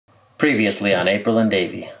Previously on April and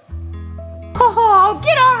Davey. Oh,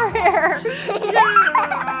 get over here!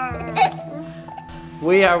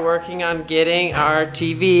 We are working on getting our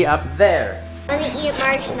TV up there. I'm gonna eat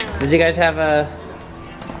marshmallows. Did you guys have a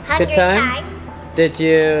good time? Did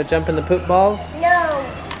you jump in the poop balls? No.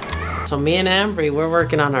 So me and Ambree, we're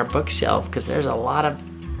working on our bookshelf because there's a lot of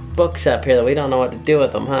books up here that we don't know what to do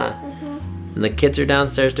with them, huh? And the kids are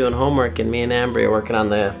downstairs doing homework and me and Ambree are working on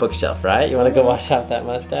the bookshelf, right? You want to go wash off that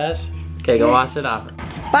mustache? Okay, go wash it off.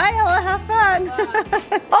 Bye, Ella, have fun.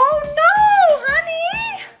 Oh no,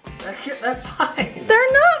 honey! They're fine.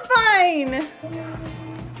 They're not fine.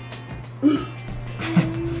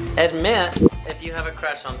 Admit if you have a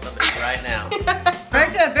crush on somebody right now.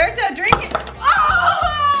 Berta, drink it.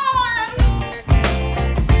 Oh!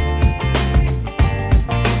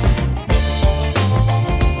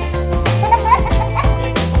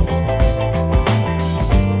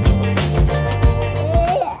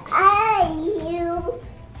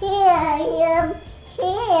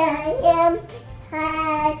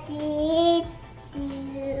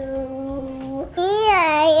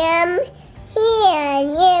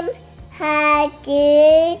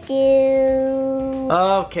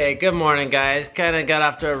 Okay, good morning guys. Kind of got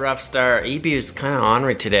off to a rough start. Ebu's kind of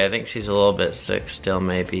ornery today. I think she's a little bit sick still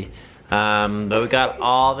maybe. But we got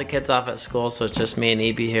all the kids off at school, so it's just me and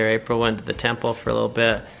Ebu here. April went to the temple for a little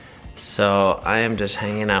bit. So I am just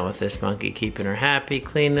hanging out with this monkey, keeping her happy,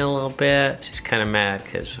 cleaning a little bit. She's kind of mad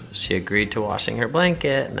because she agreed to washing her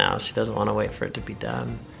blanket. Now she doesn't want to wait for it to be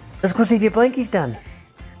done. Let's go see if your blanket's done.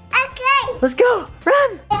 Okay. Let's go,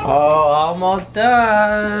 run. Oh, almost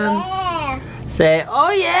done. Yeah. Say,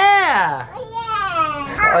 oh yeah. Oh,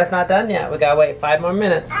 yeah. Oh, it's not done yet. We gotta wait 5 more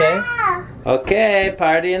minutes, okay? Okay,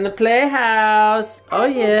 party in the playhouse. Oh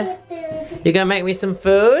yeah. You gonna make me some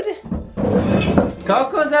food?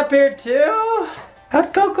 Coco's up here too?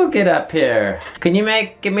 How'd Coco get up here? Can you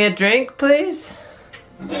give me a drink, please?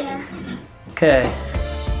 Yeah. Okay.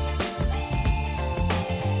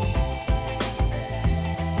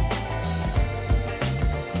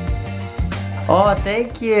 Oh,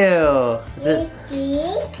 thank you. Is it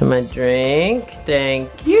my drink? Thank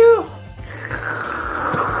you.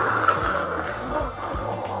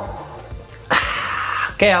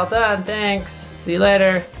 Okay, all done. Thanks. See you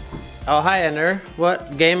later. Oh, hi, Ender.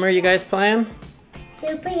 What game are you guys playing?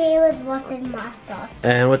 Superheroes versus monsters.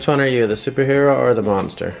 And which one are you, the superhero or the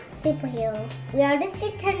monster? Superheroes. We are just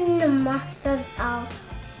pretending the monsters are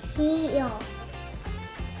heroes.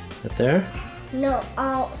 Right there? No,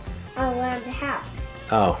 all around the house.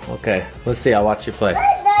 Oh, okay. Let's see. I'll watch you play.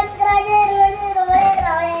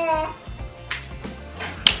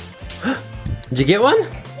 Did you get one?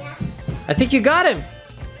 Yeah. I think you got him.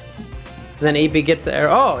 And then Ebi gets the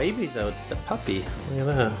arrow. Oh, Ebi's the puppy. Look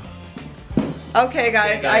at that. Okay,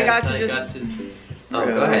 guys, I got to just. Oh,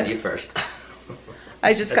 go ahead. You first.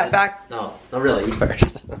 I just got back. No, really. You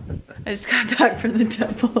first. I just got back from the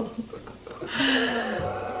temple.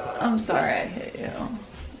 I'm sorry I hit you.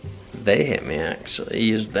 They hit me actually.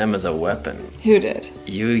 You used them as a weapon. Who did?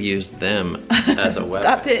 You used them as a weapon.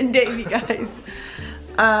 Stop hitting Davey, guys.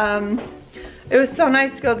 It was so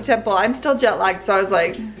nice to go to the temple. I'm still jet lagged, so I was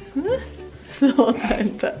like, huh? The whole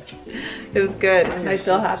time, but it was good. I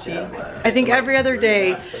feel happy. I think every other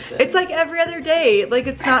day, it's like every other day. Like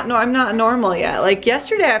it's not, no, I'm not normal yet. Like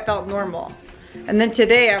yesterday I felt normal. And then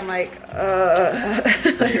today I'm like,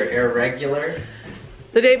 So you're irregular?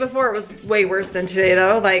 The day before it was way worse than today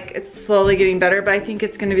though. Like it's slowly getting better, but I think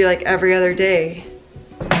it's gonna be like every other day.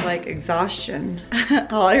 Like exhaustion.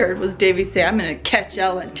 All I heard was Davey say, I'm gonna catch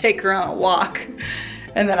Ella and take her on a walk.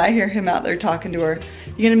 And then I hear him out there talking to her.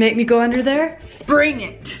 You gonna make me go under there? Bring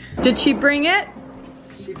it. Did she bring it?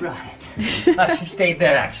 She brought it. She stayed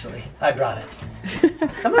there actually. I brought it.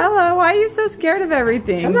 Come on. Ella, why are you so scared of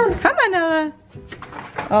everything? Come on. Come on, Ella.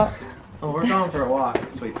 Oh. Oh, we're going for a walk,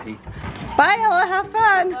 sweet pea. Bye, Ella, have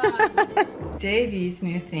fun. Davey's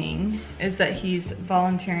new thing is that he's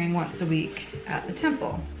volunteering once a week at the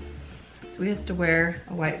temple. So he has to wear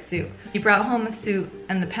a white suit. He brought home a suit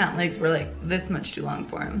and the pant legs were like this much too long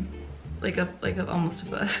for him. Like almost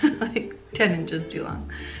a foot, like 10 inches too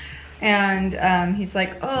long. And he's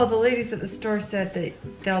like, oh, the ladies at the store said that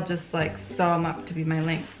they'll just like sew them up to be my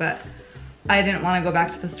length, but I didn't want to go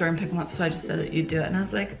back to the store and pick them up, so I just said that you'd do it. And I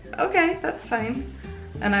was like, okay, that's fine.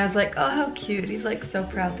 And I was like, oh, how cute. He's like so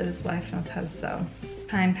proud that his wife knows how to sew.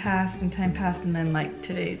 Time passed, and then like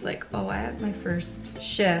today's like, oh, I have my first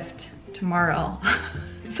shift tomorrow.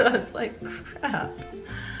 So I was like, crap.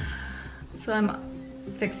 So I'm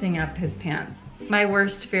fixing up his pants. My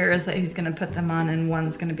worst fear is that he's gonna put them on and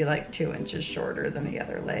one's gonna be like 2 inches shorter than the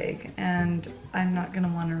other leg, and I'm not gonna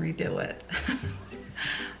wanna redo it.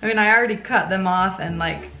 I mean, I already cut them off and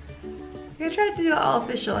like, I tried to do it all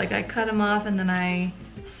official. Like I cut them off and then I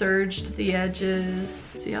serged the edges.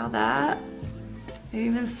 See all that? I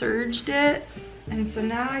even serged it. And so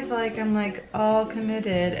now I feel like I'm like all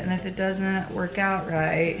committed, and if it doesn't work out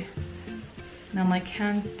right, and I'm like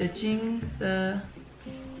hand stitching the,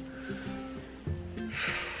 I'm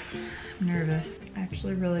nervous. I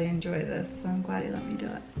actually really enjoy this, so I'm glad he let me do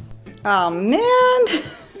it. Oh man.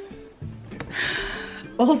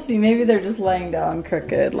 We'll see, maybe they're just laying down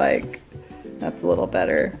crooked, like that's a little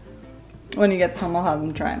better. When he gets home, I'll have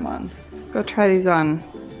him try them on. Go try these on.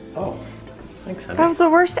 Oh, thanks, honey. That was the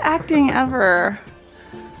worst acting ever.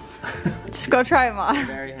 Just go try them on.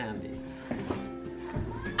 Very handy.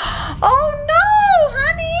 Oh no,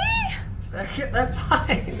 honey! They're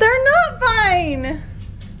fine. They're not fine.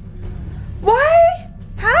 Why?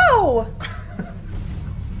 How?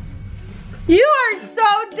 You are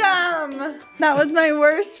so dumb. That was my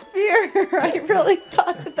worst fear. I really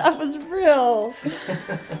thought that that was real.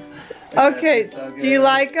 Okay, so do you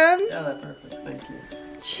like them? Yeah, they're perfect. Thank you.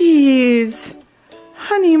 Jeez.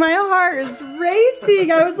 Honey, my heart is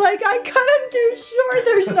racing. I was like, I cut them too short.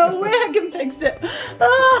 There's no way I can fix it.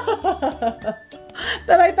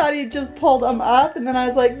 Then I thought he just pulled them up, and then I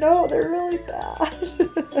was like, no, they're really bad.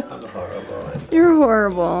 I'm horrible. You're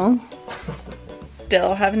horrible.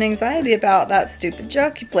 Still having anxiety about that stupid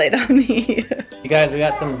joke you played on me. You guys, we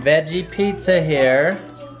got some veggie pizza here.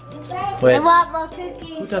 Which, I want more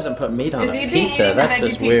cookies. who doesn't put meat on Is he a eating pizza? the That's veggie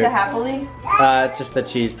just pizza weird. happily? Just the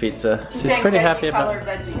cheese pizza. She's pretty happy about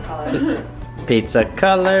Veggie color. pizza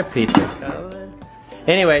color, pizza color.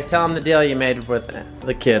 Anyways, tell them the deal you made with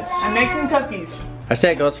the kids. I'm making cookies. I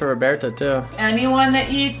say it goes for Roberta too. Anyone that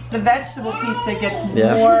eats the vegetable pizza gets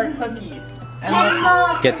Yeah. more cookies.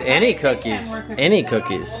 And Gets any cookies. Any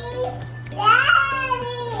cookies.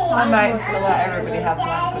 I might still let everybody have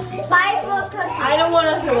one cookie. 5 more cookies. I don't want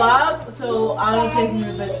to throw up, so I'm taking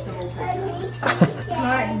the vegetable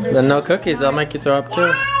pizza. Then no cookies, they'll make you throw up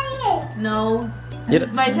too. No, You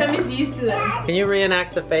my tummy's used to them. Can you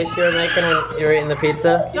reenact the face you were making when you were eating the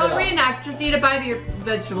pizza? Don't reenact, just eat a bite of your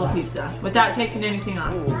vegetable pizza without taking anything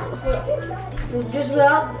off. Just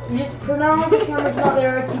pretend the camera's not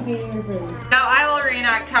there. Keep eating your food. Now I will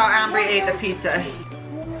reenact how Ambree ate the pizza.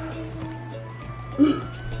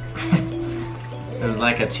 It was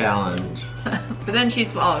like a challenge. But then she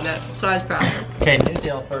swallowed it, so I was proud of her. Okay,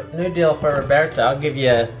 new deal for Roberta.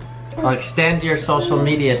 I'll extend your social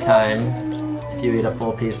media time if you eat a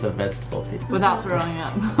full piece of vegetable pizza. Without throwing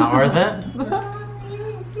up. Not worth it?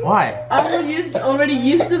 Why? I'm already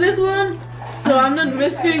used to this one, so I'm not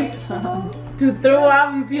risking to throw up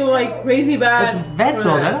and feel like crazy bad. It's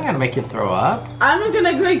vegetables, they're not gonna make you throw up. I'm not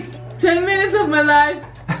gonna like 10 minutes of my life.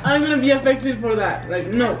 I'm gonna be affected for that. Like,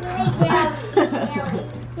 no.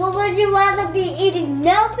 Well, would you rather be eating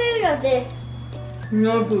no food or this?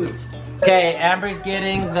 No food. Okay, Ambree's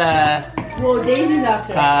getting the Daisy's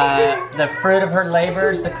after. the fruit of her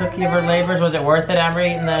labors, the cookie of her labors. Was it worth it, Ambree,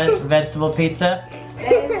 eating the vegetable pizza?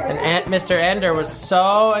 And Mr. Ender was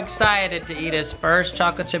so excited to eat his first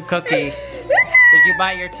chocolate chip cookie. Did you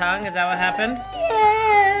bite your tongue? Is that what happened?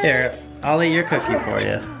 Yeah. Here, I'll eat your cookie for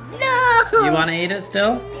you. No. You want to eat it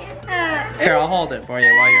still? Here, I'll hold it for you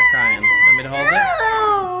while you're crying. Want me to hold it?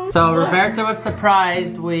 No. So Roberta was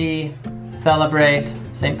surprised we celebrate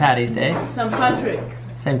St. Patty's Day. Some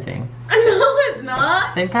Patrick's. Same thing. No, it's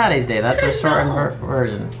not. St. Patty's Day, that's a shortened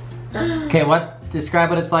version. Okay, describe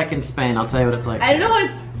what it's like in Spain. I'll tell you what it's like. I know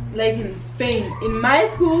it's like in Spain. In my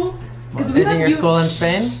school, because we Isn't have your school in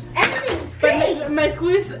Spain? Everything's But great. my school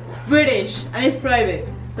is British and it's private,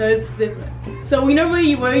 so it's different. So we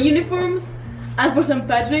normally wear uniforms, and for St.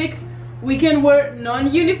 Patrick's, we can wear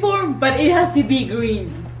non-uniform, but it has to be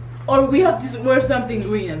green. Or we have to wear something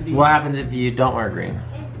green at least. What happens if you don't wear green?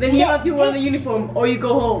 Then you have to wear the uniform, or you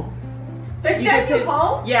go home. They send you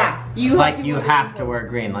home? Yeah, you Like have to you wear have to wear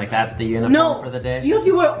green, like that's the uniform No, for the day? you have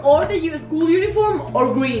to wear or the school uniform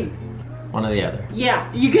or green. One or the other.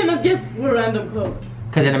 Yeah, you cannot just wear random clothes.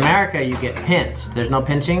 Because in America you get pinched. There's no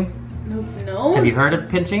pinching? No. Have you heard of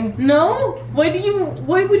pinching? No. Why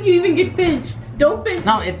would you even get pinched? Don't pinch.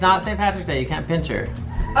 No, it's not St. Patrick's Day. You can't pinch her.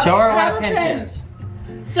 Show her what have a a pinch pen. is.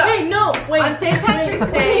 So, Hey, no, wait. on St.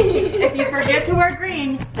 Patrick's Day, if you forget to wear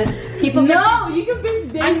green, people can No, pinch you can pinch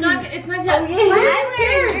Daisy. I'm not, it's not, why are you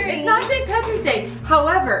scared? It's not St. Patrick's Day.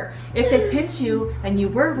 However, if they pinch you and you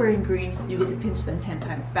were wearing green, you get to pinch them 10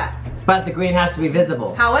 times back. But the green has to be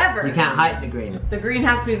visible. However, You can't hide the green. the green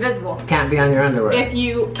has to be visible. Can't be on your underwear. If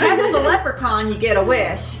you catch the leprechaun, you get a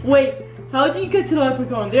wish. Wait, how do you catch a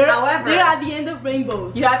leprechaun? They're However- at the end of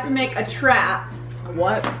rainbows. You have to make a trap.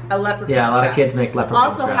 What? A leprechaun Yeah, a lot of trap. kids make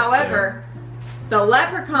leprechaun Also, traps, however, the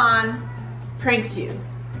leprechaun pranks you.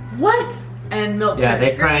 What? And milk Yeah, turns they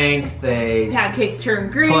green, pranks, they... pancakes turn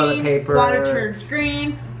green, Toilet paper. water turns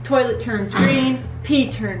green, toilet turns green, pee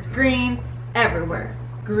turns green, everywhere.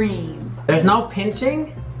 Green. There's no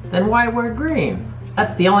pinching? Then why wear green?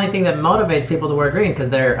 That's the only thing that motivates people to wear green, because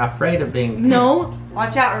they're afraid of being... No.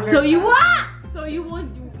 Watch out, Roberta. So you what? So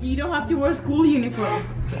you don't have to wear school uniform.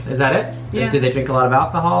 Is that it? Yeah. Do they drink a lot of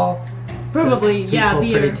alcohol? Probably, yeah, People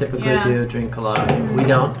beer. pretty typically Yeah. do drink a lot. We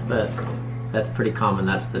don't, but that's pretty common.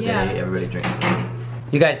 That's the Yeah. day everybody drinks.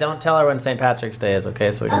 You guys don't tell her when St. Patrick's Day is,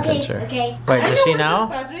 okay? So we can pinch her. Okay. Wait, I does she when know?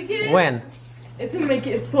 St. Patrick is. When? It's in my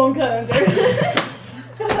kid's phone calendar.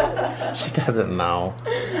 She doesn't know.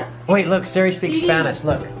 Wait, look, Siri speaks Siri. Spanish.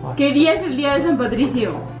 Look. ¿Qué día es el día de San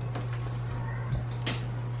Patricio?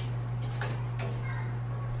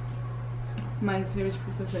 My Siri's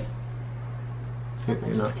processing. You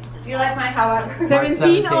know. Do you like my however?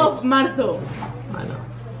 17 17th. of Marzo. I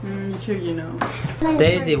know. Sure you know.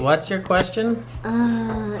 Daisy, what's your question?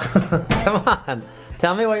 Uh, Come on.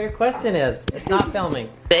 Tell me what your question is. It's not filming.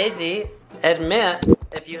 Daisy, admit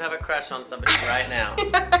if you have a crush on somebody right now.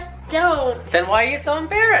 don't. Then why are you so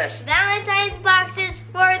embarrassed? Valentine's boxes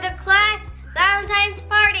for the class Valentine's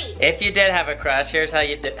party. If you did have a crush, here's how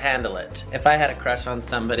you handle it. If I had a crush on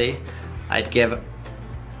somebody, I'd give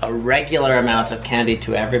a regular amount of candy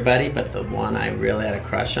to everybody, but the one I really had a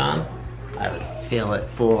crush on, I would fill it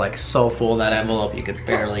full, like so full that envelope you could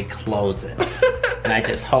barely close it. And I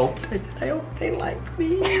just hoped, I hope they like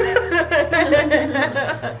me.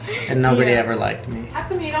 And nobody ever liked me. How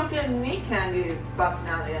come you don't feel any candy busting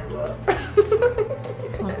out the envelope?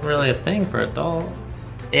 It's not really a thing for adults.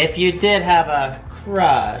 If you did have a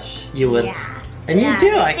crush, you would, Yeah. and you Yeah,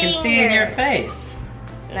 do, I can see in your fingers. face.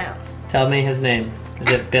 No. Tell me his name. Is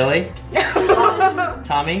it Billy? No.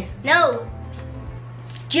 Tommy? No.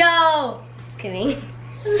 It's Joe. Just kidding.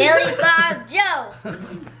 Billy Bob Joe.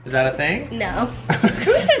 Is that a thing? No.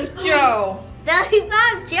 Who is Joe? Billy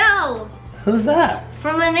Bob Joe. Who's that?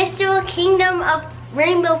 From a mystical kingdom of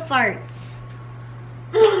rainbow farts.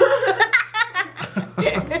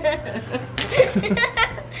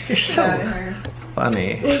 You're so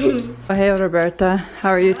funny. Oh, hey Roberta, how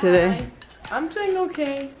are you today? I'm doing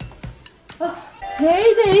okay.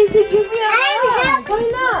 Hey Daisy, give me a hug. Why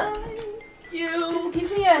not? Just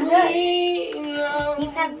give me a hug.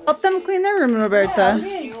 Help them clean their room,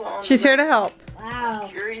 Roberta. She's here to help. Wow.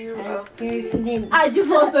 Very convinced. I just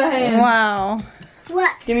lost a hand. Wow.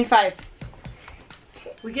 What? Give me 5.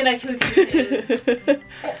 We can actually Can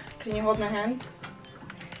you hold my hand?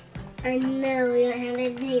 I know we don't have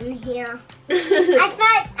anything in here.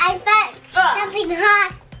 I thought something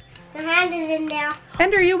hot. The hand is in there.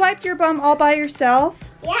 Andrew, you wiped your bum all by yourself?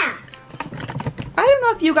 Yeah. I don't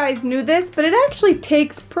know if you guys knew this, but it actually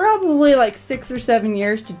takes probably like 6 or 7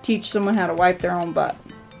 years to teach someone how to wipe their own butt.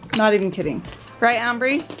 Not even kidding. Right,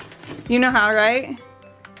 Ambree? You know how, right?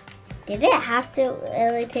 Did it have to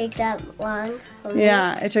really take that long? for me?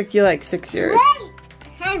 Yeah, it took you like 6 years. Wait!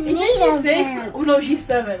 I Isn't need she a 6? hand. Oh no, she's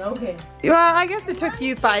 7. Okay. Well, I guess it took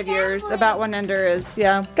you 5 years, about when Ender is,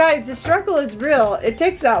 yeah. Guys, the struggle is real. It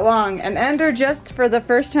takes that long, and Ender just for the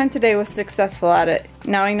first time today was successful at it.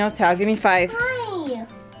 Now he knows how. Give me 5. Hi.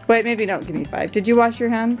 Wait, maybe don't give me 5. Did you wash your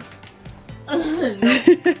hands?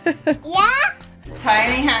 Yeah?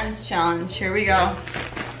 Tiny hands challenge. Here we go.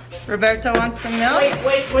 Roberta wants some milk.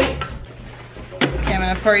 Wait. Okay, I'm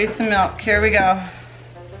gonna pour you some milk. Here we go.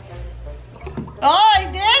 Oh, I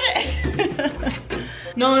did it!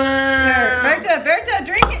 No. Berta,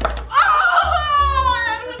 drink it. Oh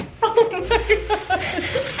my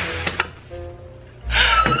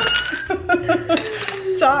god.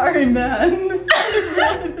 Sorry, man.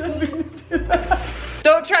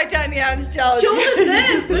 Don't try tiny hands challenge. Show us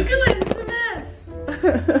this. Look at it. It's a mess.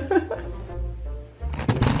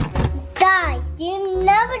 Guys, you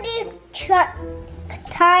never do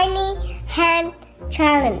tiny hand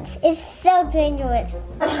challenge. It's so dangerous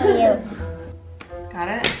for you. Got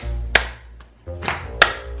it?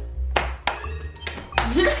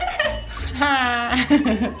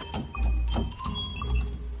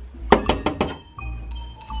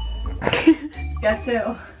 Guess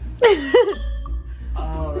who?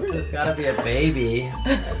 This has gotta be a baby.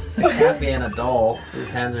 It can't be an adult. These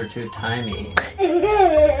hands are too tiny.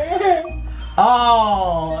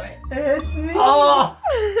 Oh! It's me. Oh!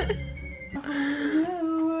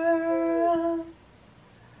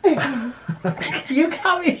 You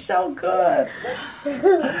got me so good.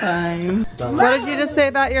 Fine. What did you just say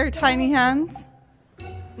about your tiny hands?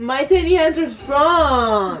 My tiny hands are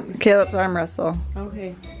strong. Okay, let's arm wrestle.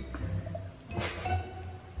 Okay.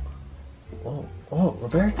 Whoa, whoa,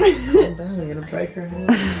 Roberta, calm down. You're gonna break her hand.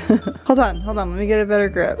 Hold on. Let me get a better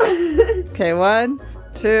grip. Okay, 1,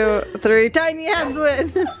 2, 3. Tiny hands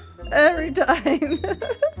win every time.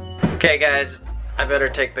 Okay, guys, I better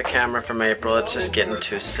take the camera from April. It's just getting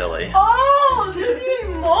too silly. Oh, there's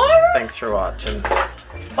even more? Thanks for watching.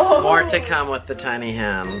 Oh. More to come with the tiny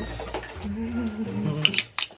hands.